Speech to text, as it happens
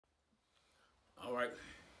All right.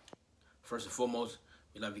 First and foremost,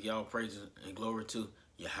 we love to give all praises and glory to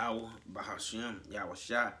Yahweh, Bahashem, Yahweh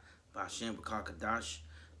Shai, Bahashem, Bakar Kadash,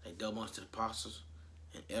 they double unto the apostles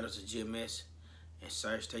and elders of GMS, and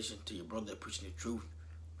salutation to your brother preaching the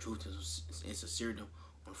truth and sincerity on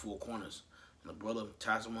the four corners. And the brother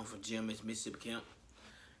Tyson one for GMS Mississippi Camp,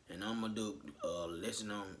 and I'm gonna do a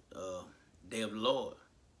lesson on Day of the Lord,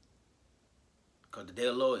 because the Day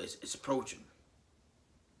of the Lord is approaching,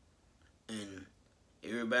 and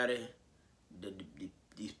everybody,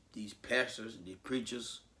 these pastors, these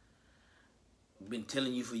preachers, been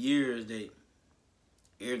telling you for years that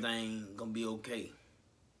everything gonna be okay.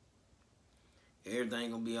 Everything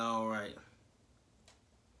gonna be all right.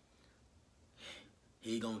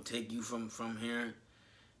 He gonna take you from here,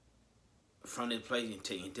 from this place, and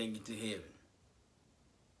take you to heaven.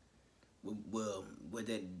 Well,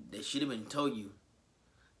 they should have been told you.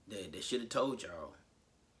 That they should have told y'all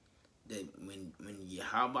that when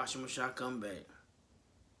Yahweh Shemashah come back,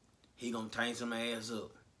 he gonna tighten some ass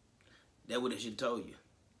up. That's what they should have told you.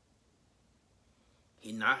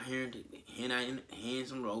 He not handing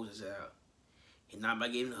some roses out. He not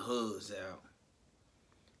about giving the hugs out.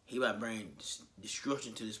 He about bringing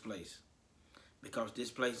destruction to this place, because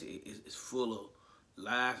this place is full of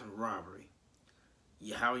lies and robbery.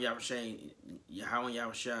 Yahweh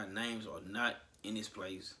Yahushua names are not in this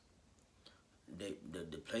place.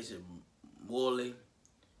 The place is morally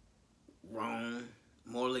wrong,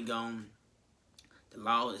 morally gone. The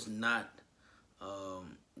law is not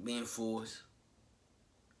being enforced.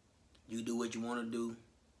 You do what you want to do,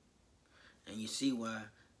 and you see why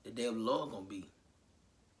the day of the Lord gonna be.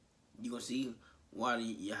 You gonna see why the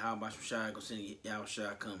Yahweh Shai gonna send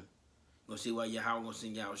Yahushua come. You gonna see why Yahweh gonna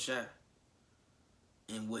send Yahushua,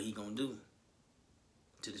 and what he gonna do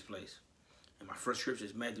to this place. And my first scripture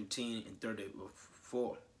is Matthew 10 and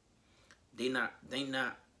 34. They not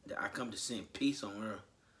that I come to send peace on earth.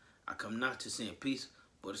 I come not to send peace,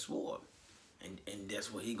 but a sword. And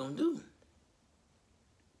that's what he gonna do.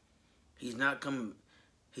 He's not coming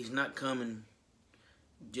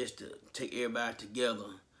just to take everybody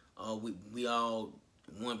together. We all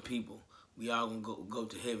one people. We all gonna go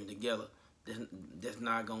to heaven together. That's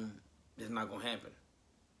not gonna happen.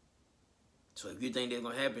 So if you think that's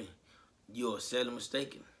gonna happen, you're sadly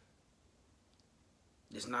mistaken.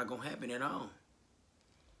 It's not gonna happen at all.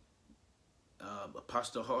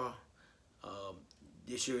 Apostle Har,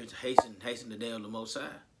 this year is hasten the day of the Most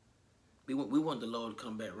High. We want the Lord to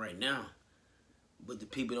come back right now, but the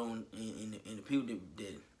people don't, and the people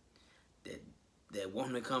that want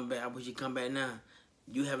him to come back, I wish he come back now.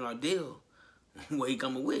 You have an idea what he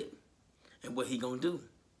coming with and what he gonna do.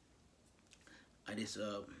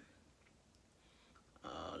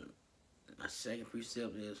 My second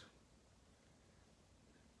precept is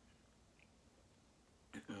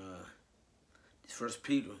this First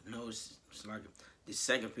Peter. No, it's like this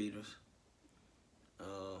Second Peter's.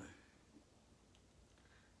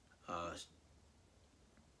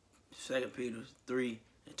 Second Peter 3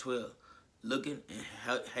 and 12, looking and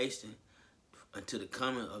hastening until the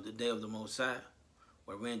coming of the day of the Most High,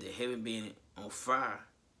 wherein the heaven being on fire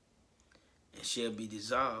and shall be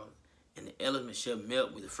dissolved, and the elements shall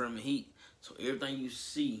melt with the fervent heat. So everything you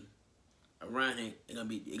see around here,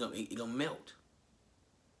 it gonna melt.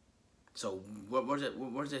 So what's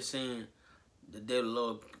that saying? The day of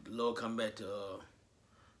the Lord come back to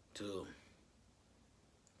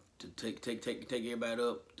take everybody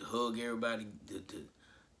up, to hug everybody,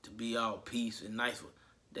 to be all peace and nice.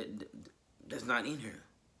 That's not in here.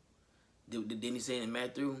 Didn't he say in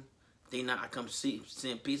Matthew, I come to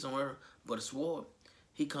send peace on earth, but a sword?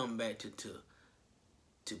 He come back to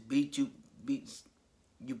beat you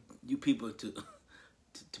people to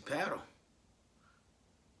paddle.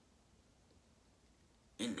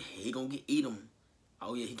 And he gonna get Edom.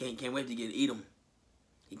 Oh yeah, he can't wait to get Edom.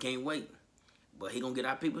 He can't wait. But he gonna get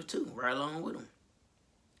our people too, right along with him.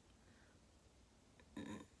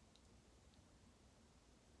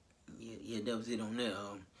 Yeah, that was it on there.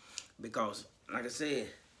 Because like I said,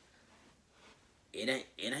 it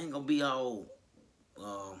ain't gonna be all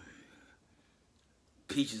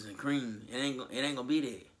peaches and cream. It ain't gonna be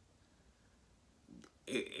there.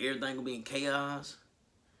 Everything gonna be in chaos,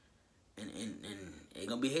 and it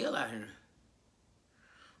gonna be hell out here.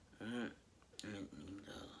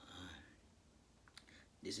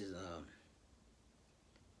 This is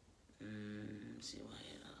let's see what I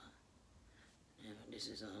had. This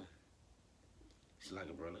is it's like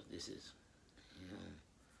a brother. This is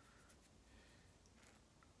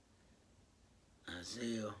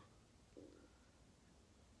Isaiah.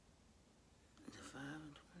 Is it 5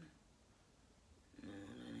 and 20? No,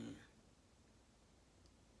 that ain't.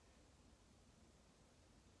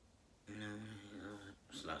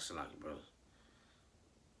 Salaki, brothers.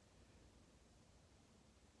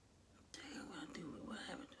 Damn, what I do? What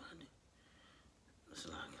happened? What I do?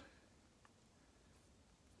 Salaki.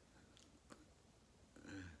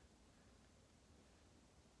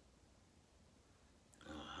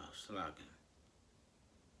 Oh, Salaki.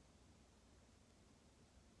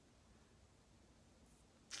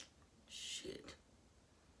 Shit.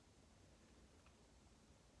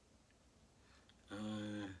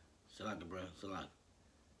 Salaki, bro. Salaki.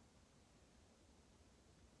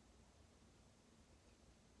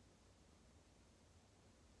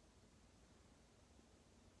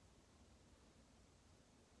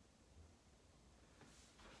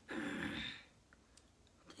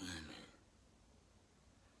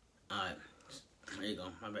 Alright, there you go.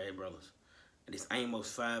 My bad, brothers. This Amos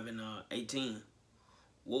 5 and 18.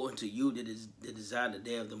 Woe unto you that is the desire the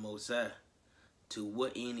day of the Most High. To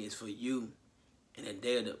what end is for you, and the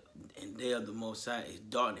day of the Most High is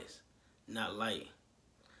darkness, not light.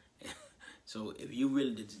 So if you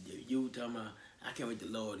really, if you talking about, I can't wait the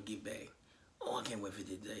Lord to get back. Oh, I can't wait for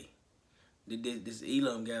this day. This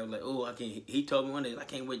Elam guy was like, oh, I can't. He told me one day, I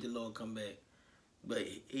can't wait the Lord to come back. But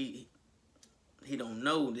he don't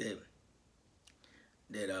know that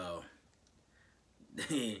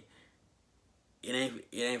it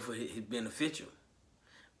ain't for his beneficial.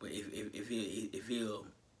 But if he'll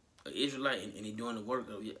an Israelite and he doing the work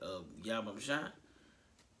of Yahweh Shai,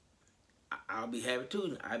 I'll be happy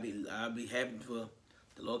too. I'll be happy for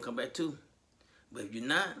the Lord come back too. But if you're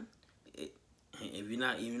not, if you're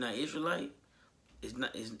not Israelite, it's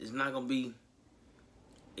not gonna be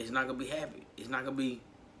happy. It's not gonna be.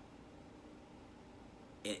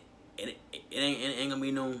 It ain't gonna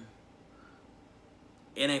be no.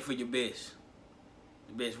 It ain't for your best.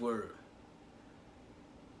 The best word.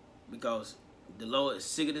 Because the Lord is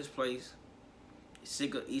sick of this place. He's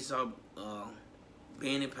sick of Esau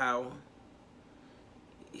being in power.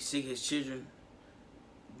 He's sick of his children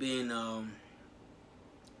being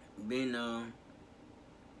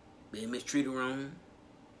mistreated wrong.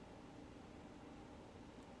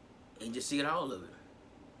 And just see all of it.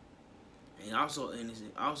 And he's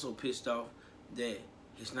also pissed off that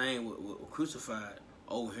his name was crucified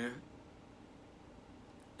over him.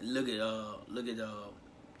 And look at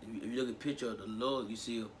if you look at a picture of the Lord, you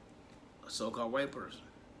see a so-called white person.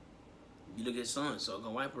 You look at his son,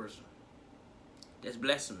 so-called white person. That's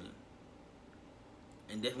blasphemy.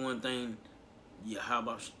 And that's one thing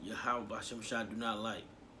Yahweh Shai do not like.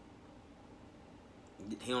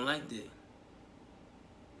 He don't like that.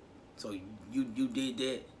 So you did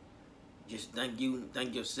that. Just thank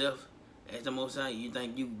yourself as the Most High. You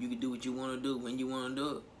think you can do what you want to do when you want to do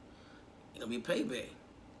it. It's gonna be payback.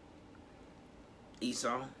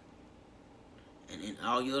 Esau and in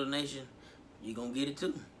all your other nations, you gonna get it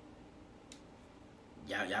too.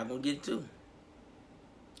 Y'all gonna get it too.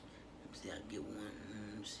 Let me see, I get one.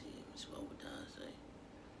 Let me see. What would I say?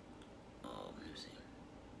 Oh, let me see.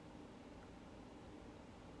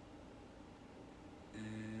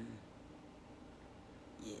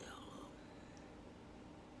 Yeah,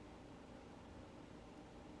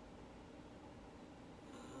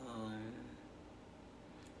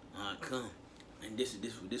 alright, come. And this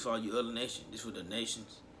for all you other nations. This for the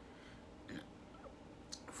nations.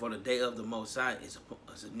 For the day of the Most High is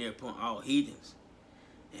near upon all heathens.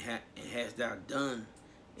 And hast thou done,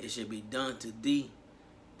 it shall be done to thee.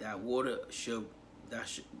 Thy reward shall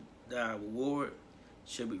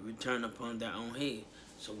be returned upon thy own head.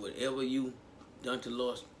 So whatever you done to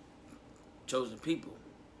Lord's chosen people,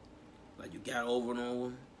 like you got over and over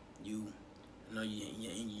them,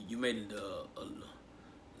 you made it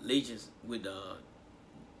allegiance with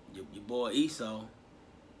your boy Esau.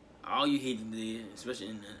 All you heathens did, especially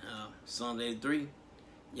in Psalm 83,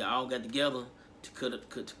 y'all all got together to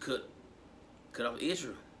cut off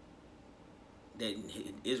Israel. That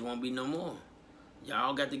Israel won't be no more. Y'all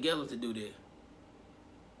all got together to do that.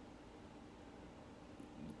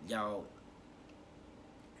 Y'all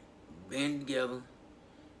band together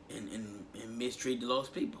and mistreat the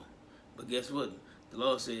lost people. But guess what? The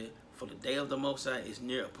Lord said, for the day of the Most High is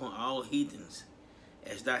near upon all heathens.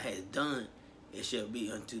 As thou hast done, it shall be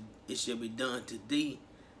done to thee.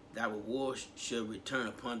 Thy reward shall return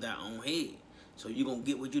upon thy own head. So you gonna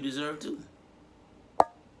get what you deserve too.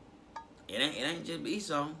 It ain't just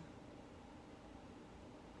Esau.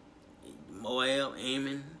 Moab,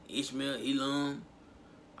 Ammon, Ishmael, Elam,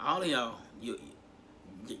 all of y'all,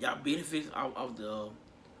 y'all benefits off the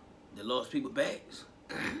lost people backs.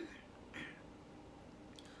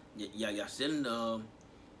 Y'all selling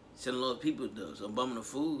lost people the abominable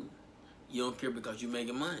food. You don't care because you're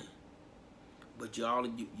making money. But y'all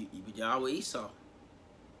with Esau.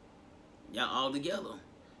 Y'all all together.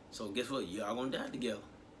 So guess what? Y'all gonna die together.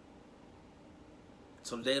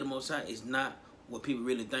 So the day of the Most High is not what people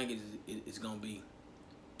really think it's gonna be.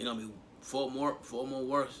 It's gonna be far more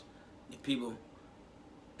worse than people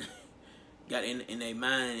got in their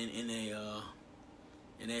mind and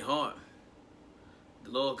in their heart.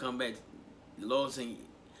 The Lord come back. The Lord send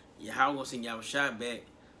Yahweh will send Yahushua back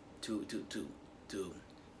to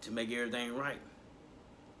make everything right,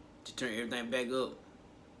 to turn everything back up,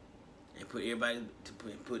 and put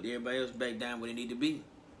everybody else back down where they need to be.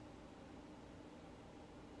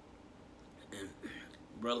 And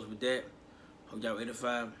brothers, with that, hope y'all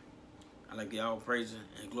edified. I like y'all praise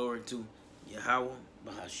and glory to Yahweh,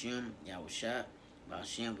 Bahashem, Yahushua,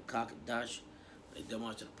 Bahashem, the conquered Dash, they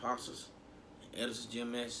demonstrate to the apostles, and editors,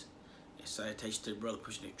 GMS, and salutations to the brother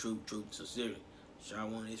pushing the truth, sincerely.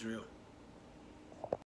 Shalom, Israel.